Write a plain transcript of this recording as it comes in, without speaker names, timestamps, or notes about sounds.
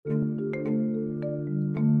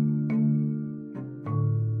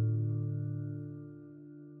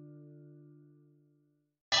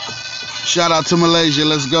Shout out to Malaysia.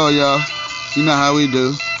 Let's go, y'all. You know how we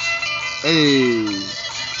do. Hey,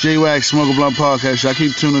 J-Wax Smoke a Blunt Podcast. Y'all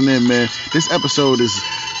keep tuning in, man. This episode is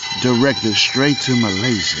directed straight to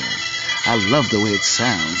Malaysia. I love the way it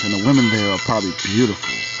sounds, and the women there are probably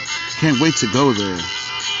beautiful. Can't wait to go there.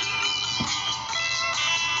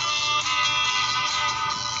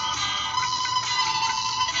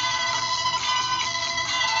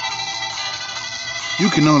 You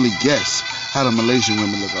can only guess how the Malaysian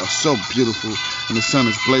women look. Are so beautiful, and the sun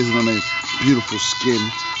is blazing on their beautiful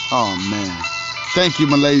skin. Oh man, thank you,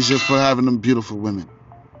 Malaysia, for having them beautiful women.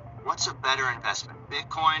 What's a better investment,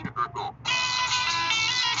 Bitcoin or gold?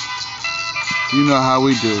 You know how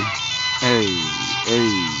we do. Hey,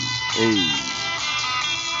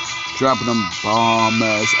 dropping them bomb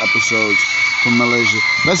ass episodes from Malaysia.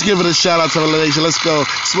 Let's give it a shout out to Malaysia. Let's go.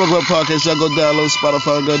 Smoke Up Podcast. Y'all go download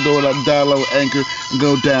Spotify. Go do it. Download Anchor.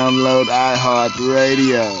 Go download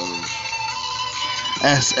iHeartRadio.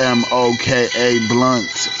 SMOKA Blunt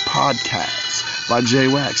Podcast by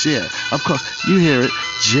J-Wax. Yeah, of course. You hear it.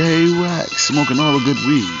 J-Wax. Smoking all the good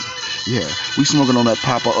weed. Yeah, we smoking on that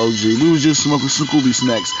Papa OG. We was just smoking Scooby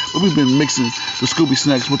Snacks, but we've been mixing the Scooby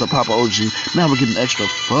Snacks with the Papa OG. Now we're getting extra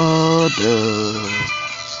further.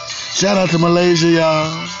 Shout out to Malaysia,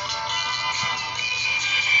 y'all.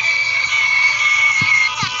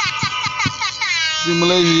 In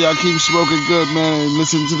Malaysia, y'all keep smoking good, man.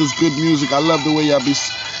 Listen to this good music. I love the way y'all be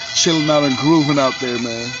chilling out and grooving out there,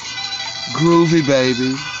 man. Groovy,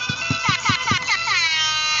 baby.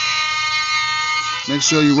 Make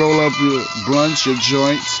sure you roll up your blunts, your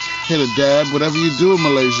joints, hit a dab, whatever you do in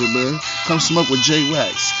Malaysia, man. Come smoke with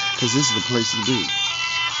J-Wax, because this is the place to be.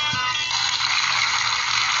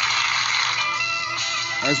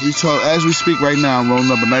 As we speak right now, I'm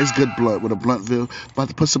rolling up a nice good blunt with a Bluntville. About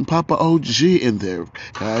to put some Papa OG in there.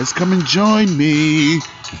 Guys, come and join me.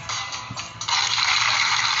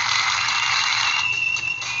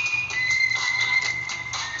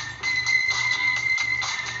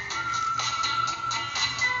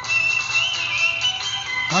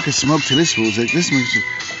 I can smoke to this music. This makes you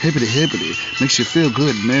hippity. Makes you feel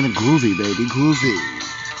good, man. Groovy, baby. Groovy.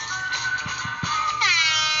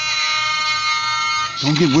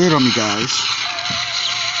 Don't get weird on me, guys.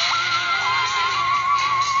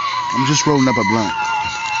 I'm just rolling up a blunt.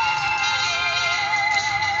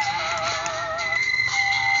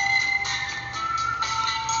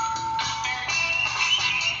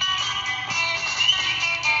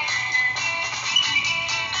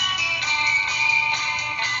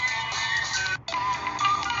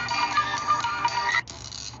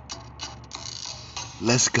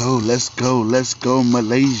 Let's go,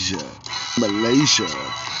 Malaysia.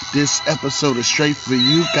 This episode is straight for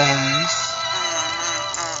you guys.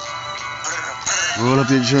 Roll up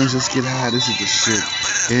your joints, let's get high. This is the shit.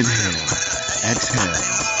 Inhale, exhale,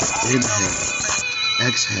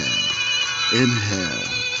 inhale,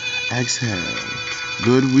 exhale.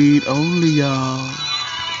 Good weed only, y'all.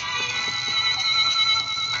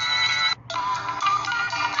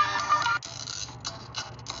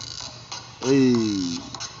 Hey,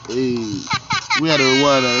 we had to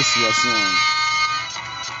rewind that. This is our song.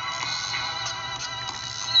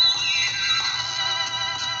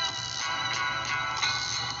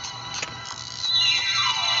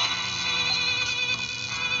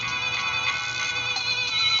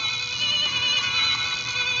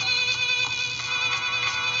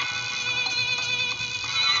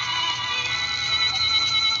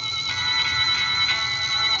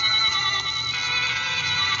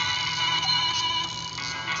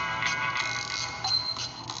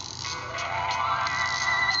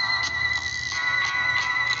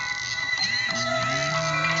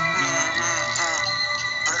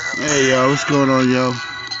 Hey, yo, what's going on, yo?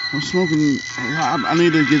 I'm smoking. I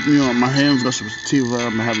need to get me on my hands got some sativa.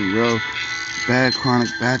 I'm having real bad chronic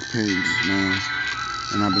back pains, man.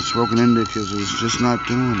 And I've been smoking indicas. It's just not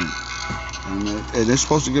doing it. And it's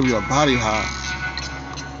supposed to give you a body high.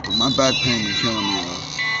 But my back pain is killing me, yo.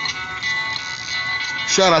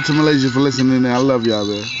 Shout out to Malaysia for listening. I love y'all,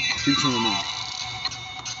 man. Keep tuning in.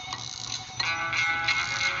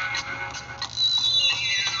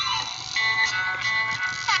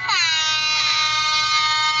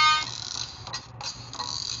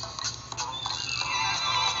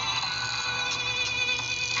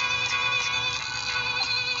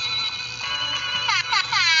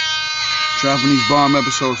 Dropping these bomb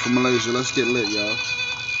episodes from Malaysia. Let's get lit, y'all.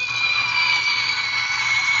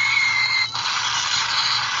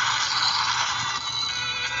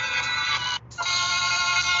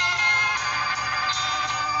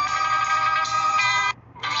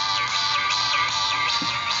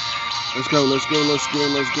 Let's go, let's go, let's go,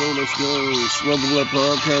 let's go, let's go. Smoke the Blood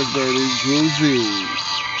Podcast, baby. Groovy.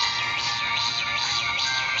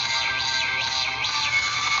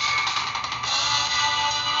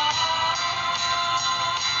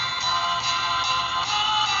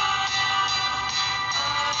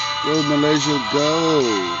 Go, Malaysia, go.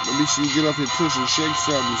 Let me see you get off your tush and shake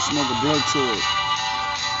something, smoke a blunt to it.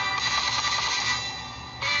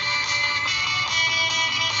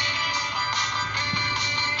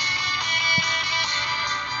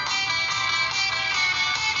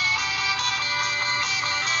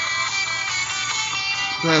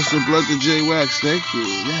 Pass the blunt to J Wax, thank you,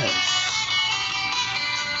 yes.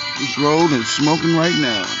 It's rolled and smoking right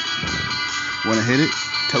now. Wanna hit it?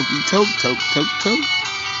 Tokey toke, toke, toke, toke.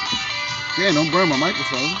 Yeah, don't burn my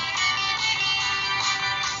microphone.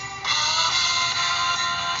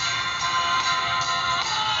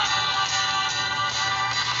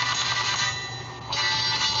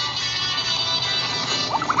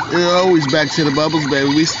 We're always back to the bubbles,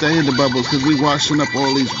 baby. We stay in the bubbles because we washing up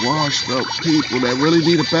all these washed up people that really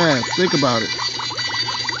need a bath. Think about it.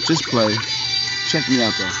 Just play. Check me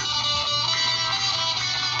out, though.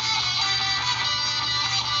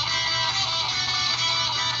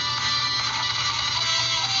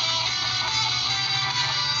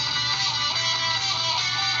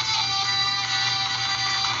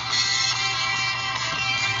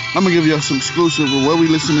 I'm going to give you some exclusive of what we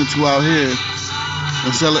listening to out here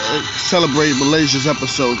and celebrate Malaysia's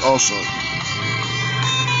episode also.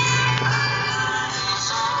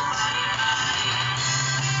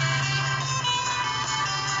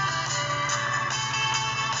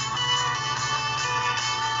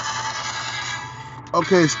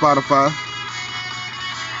 Okay, Spotify.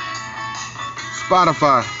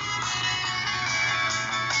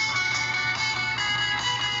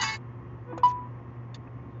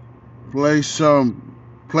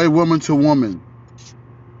 Play Woman to Woman.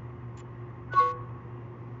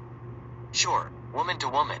 Sure, Woman to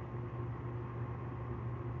Woman.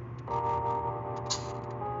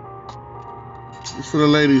 It's for the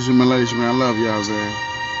ladies in Malaysia, man. I love y'all, man.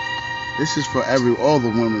 This is for all the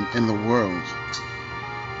women in the world.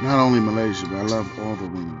 Not only Malaysia, but I love all the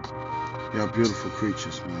women. Y'all beautiful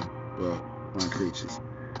creatures, man. Well, not creatures.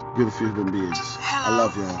 Beautiful human beings. Hello. I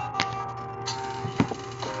love y'all.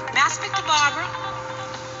 May I speak to Barbara?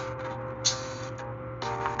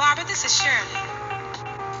 Barbara, this is Shirley.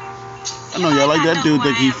 I know y'all like that dude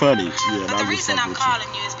think he funny. Yeah, But I the just reason fuck I'm with you. calling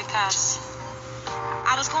you is because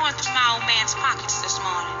I was going through my old man's pockets this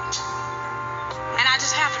morning, and I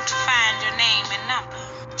just happened to find your name and number.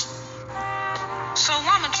 So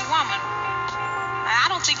woman to woman, I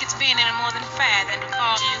don't think it's being any more than fair than to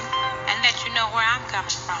call you and let you know where I'm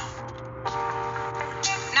coming from.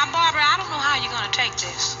 Now, Barbara, I don't know how you're going to take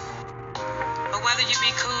this, but whether you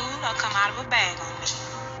be cool or come out of a bag on me,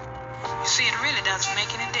 you see, it really doesn't make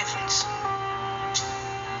any difference.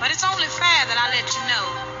 But it's only fair that I let you know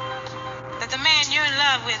that the man you're in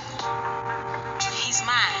love with, he's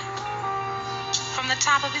mine. From the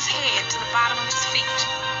top of his head to the bottom of his feet,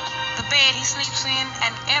 the bed he sleeps in,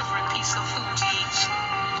 and every piece of food he eats.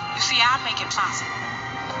 You see, I make it possible.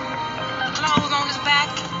 The clothes on his back.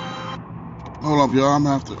 Hold up, y'all. I'm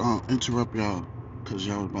gonna have to interrupt y'all because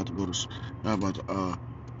y'all about to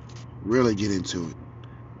really get into it.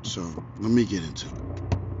 So let me get into it.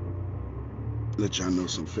 Let y'all know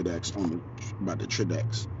some FedEx about the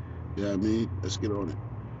Tridex. You know what I mean? Let's get on it.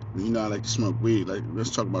 You know I like to smoke weed.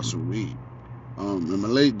 Let's talk about some weed.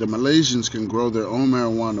 The Malaysians can grow their own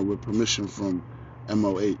marijuana with permission from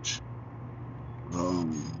MOH.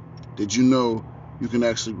 Did you know you can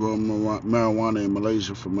actually grow marijuana in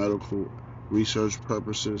Malaysia for medical research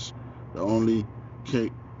purposes? The only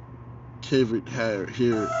caveat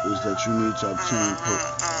here is that you need to obtain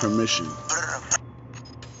permission.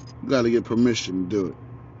 You got to get permission to do it.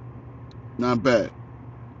 Not bad.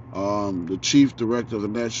 The chief director of the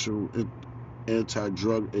National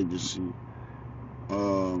Anti-Drug Agency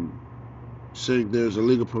saying there's a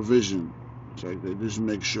legal provision. It's like they just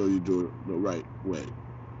make sure you do it the right way.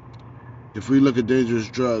 If we look at dangerous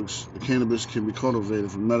drugs, the cannabis can be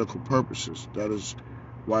cultivated for medical purposes. That is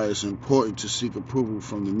why it's important to seek approval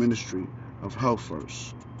from the Ministry of Health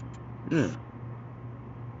first. Yeah,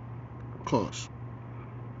 of course.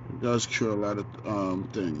 It does cure a lot of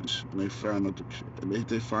things. And they find out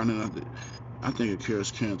I think it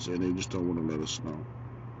cures cancer, and they just don't want to let us know.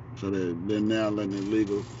 So they're now letting it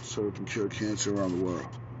legal so it can cure cancer around the world.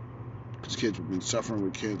 Because kids have been suffering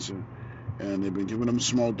with cancer, and they've been giving them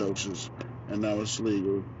small doses, and now it's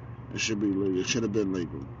legal. It should be legal. It should have been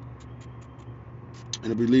legal.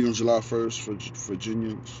 It'll be legal on July 1st for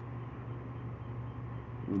Virginians.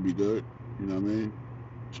 would be good. You know what I mean?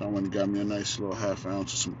 So I went and got me a nice little half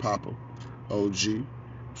ounce of some Papa OG.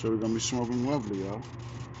 So we're gonna be smoking lovely, y'all.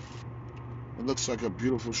 It looks like a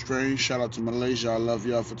beautiful strain. Shout out to Malaysia. I love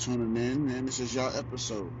y'all for tuning in, man. This is y'all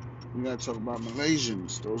episode. We gotta talk about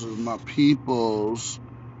Malaysians. Those are my peoples.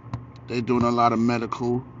 They doing a lot of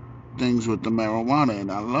medical things with the marijuana, and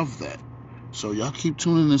I love that. So y'all keep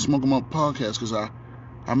tuning in and Smoking Up Podcast, because I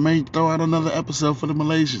may throw out another episode for the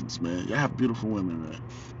Malaysians, man. Y'all have beautiful women, man.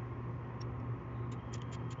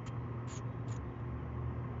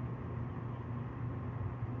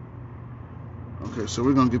 Okay, so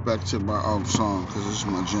we're gonna get back to my song, because this is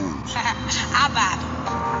my jams. I buy it.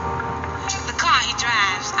 The car he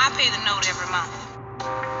drives, I pay the note every month.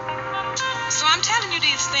 So I'm telling you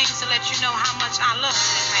these things to let you know how much I love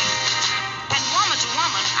this man. And woman to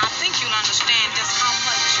woman, I think you'll understand just how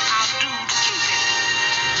much I'll do to keep it.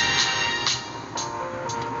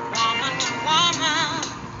 Woman to woman,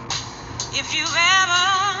 if you've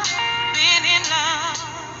ever been in love,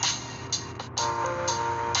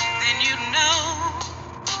 then you know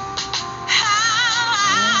how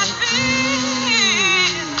I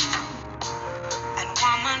feel. And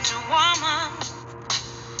woman to woman,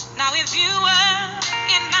 now if you were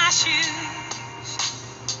in my shoes,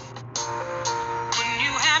 wouldn't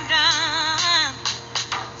you have done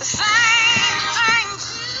the same thing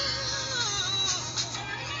too?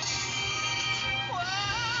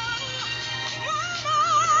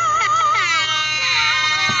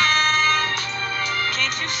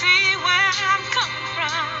 Can't you see where I'm coming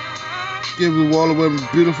from? Give all the women,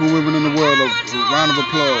 beautiful women in the world a round of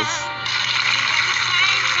applause.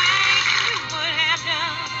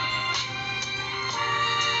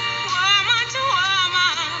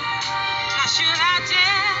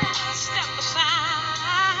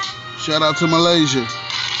 Shout out to Malaysia.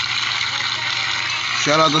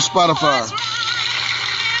 Shout out to Spotify.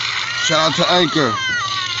 Shout out to Anchor.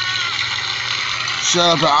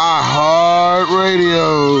 Shout out to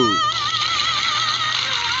iHeartRadio.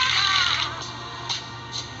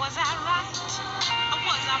 Was I right or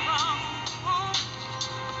was I wrong?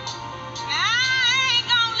 Now I ain't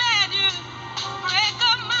gonna let you break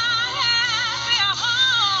up my happy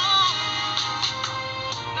home.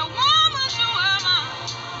 Now woman to woman,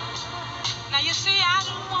 now you see I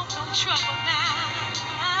don't want no trouble now.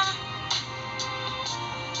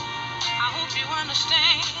 I hope you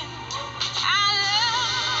understand. I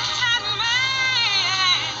love that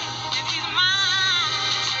man if he's mine.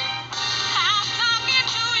 I'm talking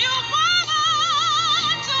to you,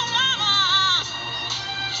 woman to woman.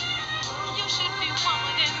 You should be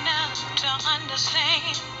woman enough to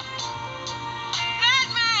understand that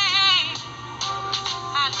man.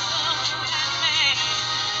 I love that man.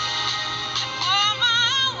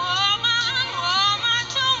 Woman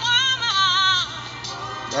to woman.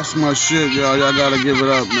 That's my shit, y'all. Y'all gotta give it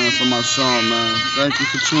up, man, for my song, man. Thank you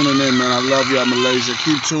for tuning in, man. I love y'all, Malaysia.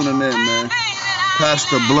 Keep tuning in, man. Pass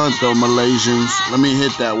the blunt, though, Malaysians. Let me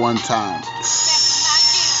hit that one time.